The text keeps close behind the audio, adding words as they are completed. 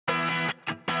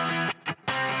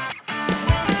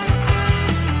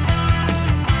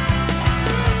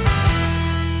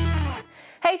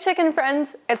chicken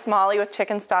friends, it's Molly with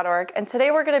chickens.org, and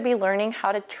today we're going to be learning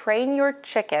how to train your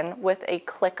chicken with a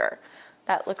clicker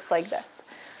that looks like this.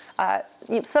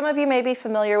 Some of you may be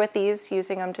familiar with these,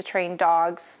 using them to train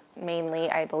dogs, mainly,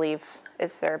 I believe,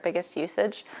 is their biggest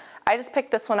usage. I just picked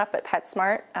this one up at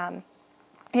PetSmart.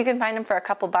 You can find them for a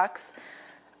couple bucks.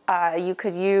 You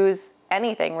could use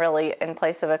anything really in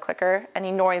place of a clicker,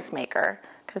 any noise maker,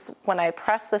 because when I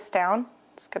press this down,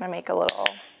 it's going to make a little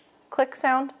click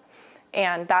sound,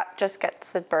 and that just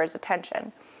gets the bird's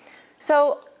attention.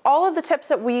 So all of the tips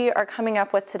that we are coming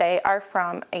up with today are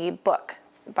from a book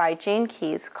by Gene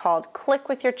Keys called Click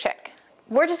with Your Chick.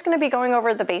 We're just going to be going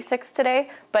over the basics today,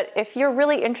 but if you're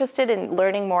really interested in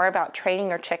learning more about training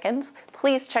your chickens,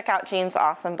 please check out Gene's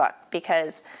awesome book,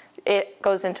 because it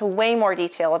goes into way more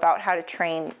detail about how to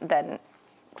train than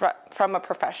from a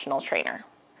professional trainer.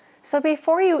 So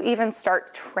before you even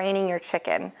start training your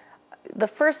chicken, the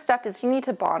first step is you need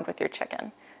to bond with your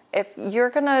chicken. If you're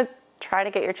gonna try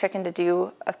to get your chicken to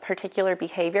do a particular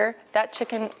behavior, that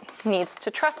chicken needs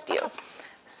to trust you.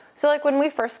 So like when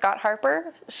we first got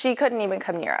Harper, she couldn't even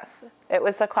come near us. It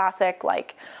was a classic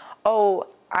like, oh,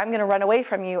 I'm gonna run away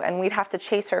from you, and we'd have to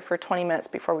chase her for 20 minutes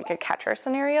before we could catch her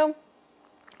scenario.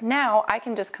 Now I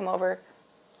can just come over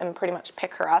and pretty much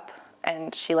pick her up,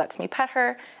 and she lets me pet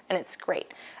her, and it's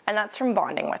great. And that's from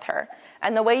bonding with her.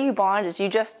 And the way you bond is you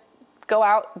just go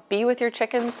out, be with your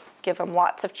chickens, give them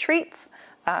lots of treats.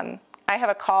 I have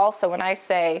a call, so when I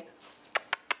say,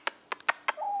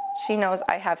 she knows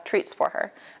I have treats for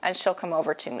her, and she'll come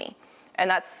over to me. And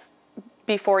that's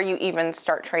before you even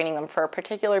start training them for a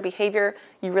particular behavior.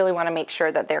 You really want to make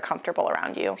sure that they're comfortable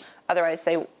around you. Otherwise,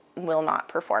 they will not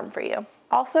perform for you.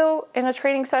 Also, in a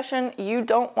training session, you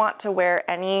don't want to wear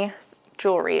any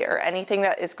jewelry or anything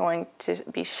that is going to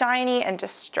be shiny and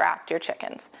distract your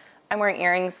chickens. I'm wearing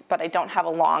earrings, but I don't have a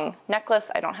long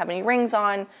necklace. I don't have any rings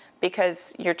on,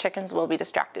 because your chickens will be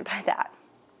distracted by that.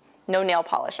 No nail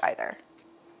polish either.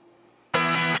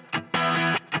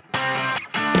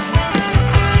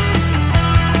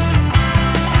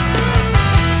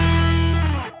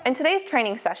 In today's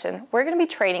training session, we're going to be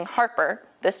training Harper,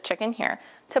 this chicken here,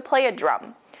 to play a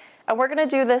drum. And we're going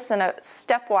to do this in a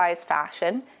stepwise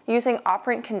fashion using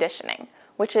operant conditioning,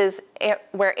 which is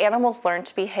where animals learn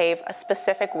to behave a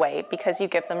specific way because you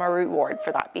give them a reward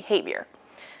for that behavior.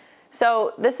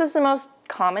 So this is the most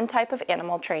common type of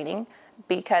animal training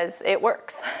because it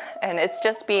works. And it's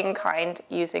just being kind,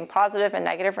 using positive and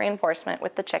negative reinforcement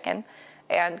with the chicken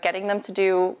and getting them to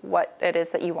do what it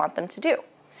is that you want them to do.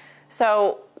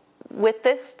 So with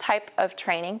this type of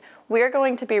training, we're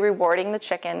going to be rewarding the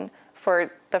chicken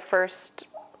for the first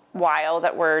while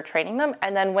that we're training them,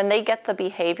 and then when they get the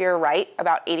behavior right,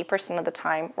 about 80% of the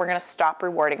time, we're going to stop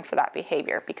rewarding for that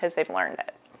behavior because they've learned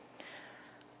it.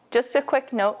 Just a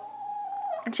quick note,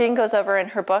 Gene goes over in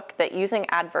her book that using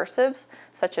adversives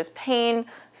such as pain,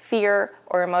 fear,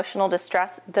 or emotional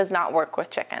distress does not work with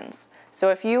chickens. So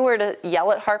if you were to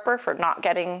yell at Harper for not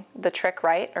getting the trick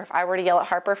right, or if I were to yell at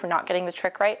Harper for not getting the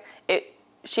trick right,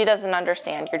 she doesn't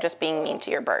understand. You're just being mean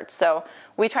to your bird. So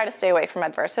we try to stay away from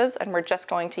adversives, and we're just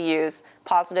going to use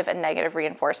positive and negative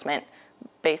reinforcement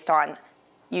based on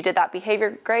you did that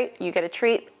behavior great, you get a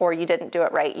treat, or you didn't do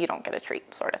it right, you don't get a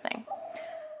treat, sort of thing.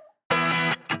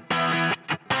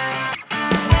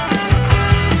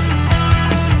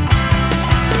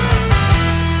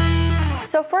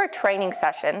 So for a training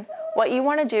session, what you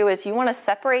want to do is you want to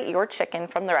separate your chicken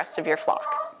from the rest of your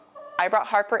flock. I brought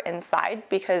Harper inside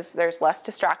because there's less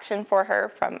distraction for her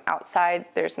from outside.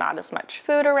 There's not as much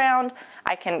food around.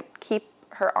 I can keep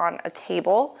her on a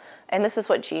table, and this is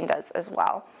what Gene does as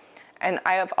well. And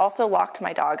I have also locked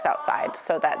my dogs outside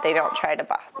so that they don't try to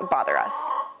bother us.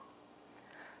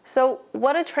 So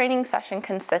what a training session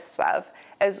consists of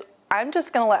is I'm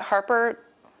just going to let Harper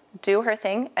do her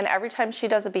thing, and every time she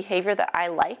does a behavior that I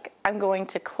like, I'm going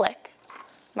to click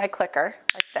my clicker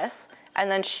like this,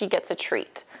 and then she gets a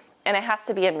treat. And it has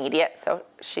to be immediate, so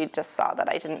she just saw that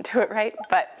I didn't do it right.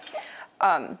 But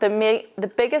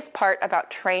the biggest part about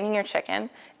training your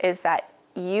chicken is that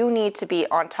you need to be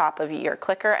on top of your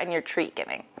clicker and your treat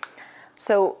giving.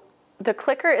 So the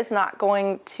clicker is not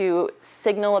going to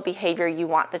signal a behavior you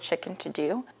want the chicken to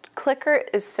do. Clicker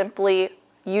is simply,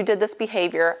 you did this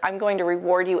behavior, I'm going to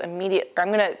reward you immediately, or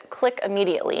I'm going to click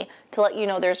immediately to let you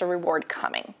know there's a reward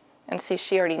coming. And see,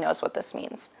 she already knows what this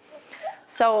means.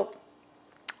 So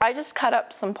I just cut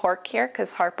up some pork here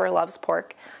because Harper loves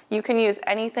pork. You can use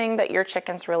anything that your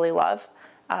chickens really love.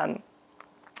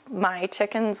 My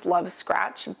chickens love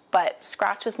scratch, but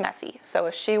scratch is messy. So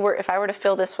if I were to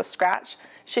fill this with scratch,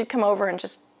 she'd come over and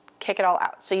just kick it all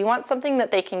out. So you want something that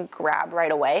they can grab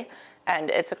right away, and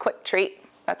it's a quick treat.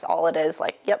 That's all it is.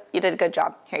 Like, yep, you did a good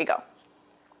job. Here you go.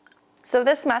 So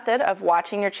this method of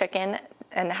watching your chicken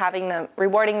and having them,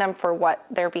 rewarding them for what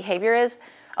their behavior is,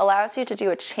 allows you to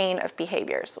do a chain of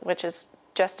behaviors, which is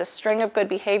just a string of good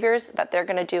behaviors that they're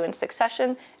going to do in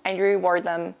succession, and you reward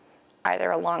them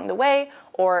either along the way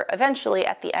or eventually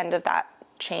at the end of that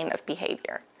chain of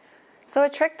behavior. So a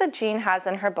trick that Jean has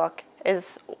in her book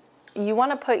is you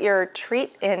want to put your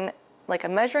treat in like a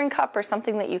measuring cup or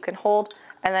something that you can hold,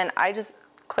 and then I just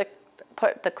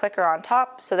put the clicker on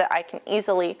top so that I can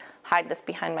easily hide this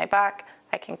behind my back.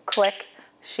 I can click,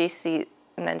 she sees,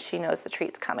 and then she knows the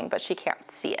treat's coming, but she can't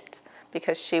see it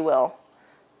because she will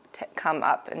come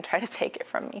up and try to take it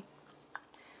from me.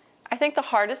 I think the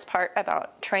hardest part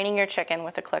about training your chicken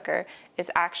with a clicker is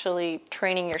actually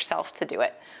training yourself to do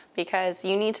it, because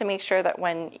you need to make sure that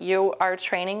when you are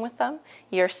training with them,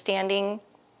 you're standing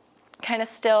kind of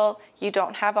still, you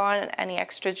don't have on any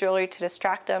extra jewelry to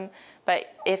distract them.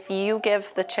 But if you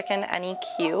give the chicken any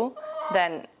cue,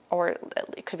 then, or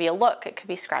it could be a look, it could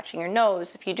be scratching your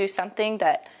nose, if you do something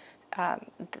that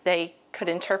they could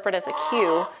interpret as a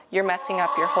cue, you're messing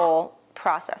up your whole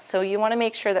process. So you want to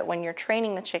make sure that when you're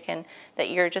training the chicken that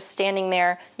you're just standing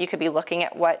there. You could be looking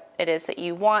at what it is that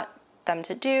you want them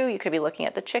to do. You could be looking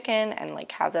at the chicken and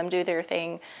like have them do their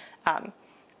thing.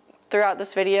 Throughout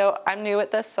this video, I'm new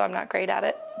at this, so I'm not great at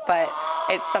it, but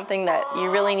it's something that you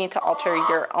really need to alter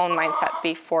your own mindset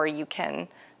before you can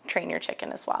train your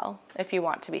chicken as well, if you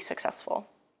want to be successful.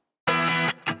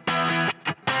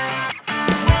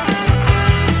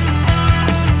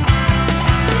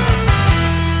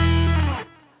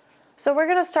 So we're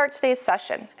going to start today's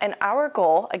session, and our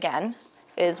goal, again,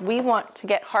 is we want to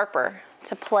get Harper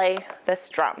to play this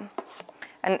drum.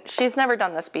 And she's never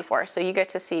done this before, so you get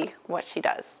to see what she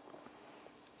does.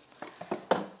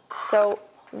 So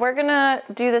we're going to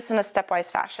do this in a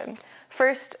stepwise fashion.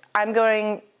 First, I'm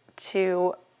going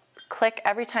to click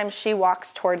every time she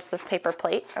walks towards this paper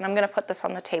plate, and I'm going to put this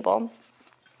on the table.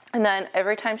 And then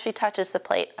every time she touches the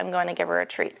plate, I'm going to give her a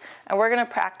treat. And we're going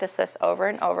to practice this over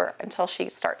and over until she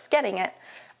starts getting it.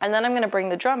 And then I'm going to bring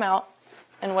the drum out,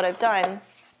 and what I've done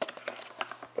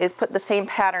is put the same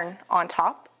pattern on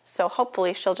top. So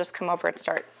hopefully she'll just come over and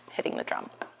start hitting the drum.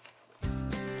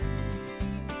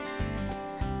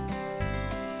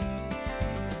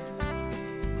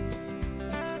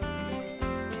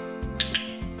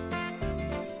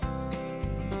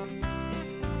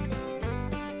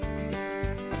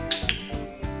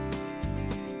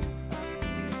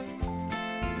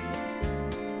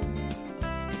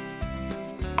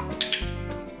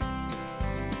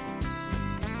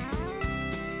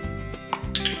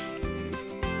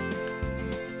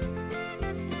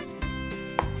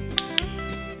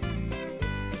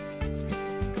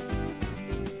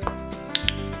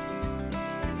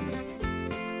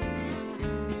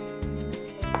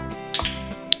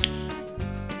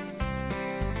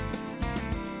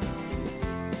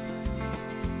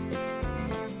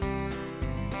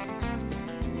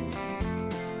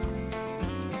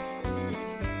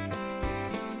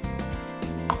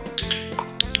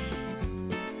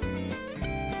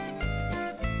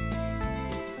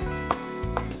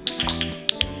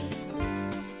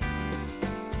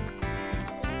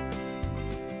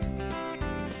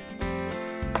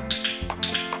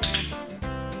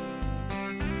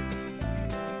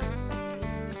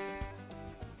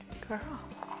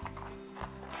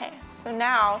 Okay, so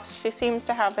now she seems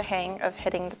to have the hang of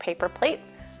hitting the paper plate,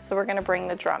 so we're going to bring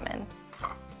the drum in.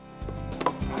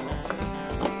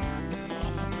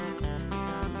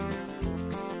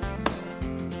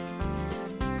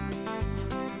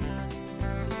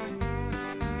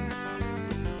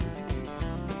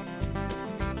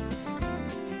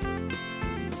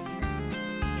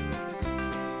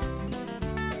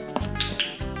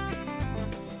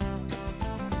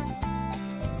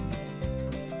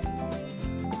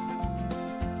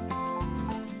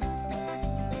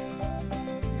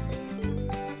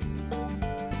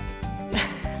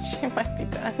 She might be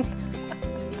done.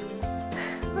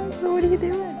 What are you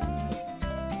doing?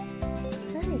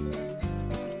 Hey,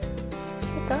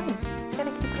 get done. You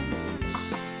gotta keep going.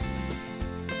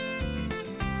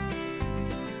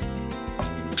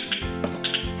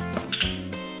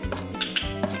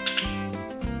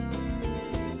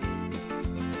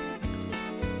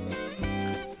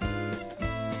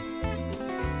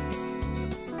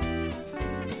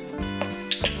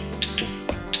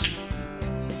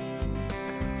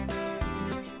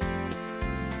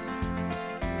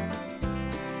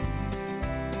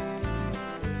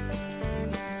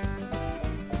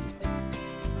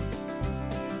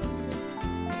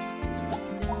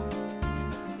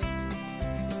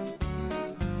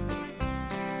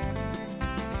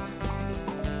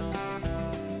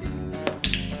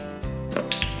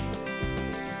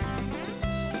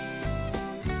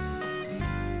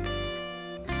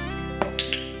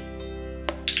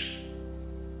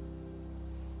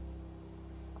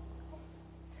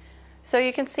 So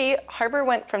you can see Harbor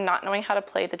went from not knowing how to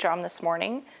play the drum this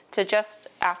morning to just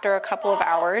after a couple of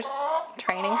hours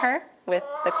training her with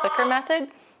the clicker method,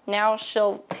 now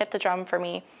she'll hit the drum for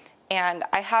me. And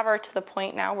I have her to the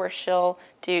point now where she'll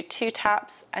do 2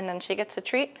 taps and then she gets a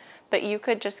treat. But you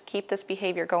could just keep this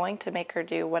behavior going to make her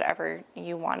do whatever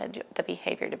you wanted the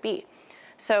behavior to be.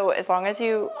 So as long as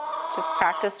you just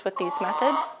practice with these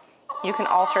methods, you can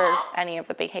alter any of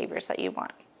the behaviors that you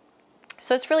want.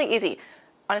 So it's really easy.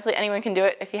 Honestly, anyone can do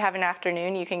it. If you have an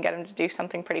afternoon, you can get them to do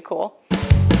something pretty cool.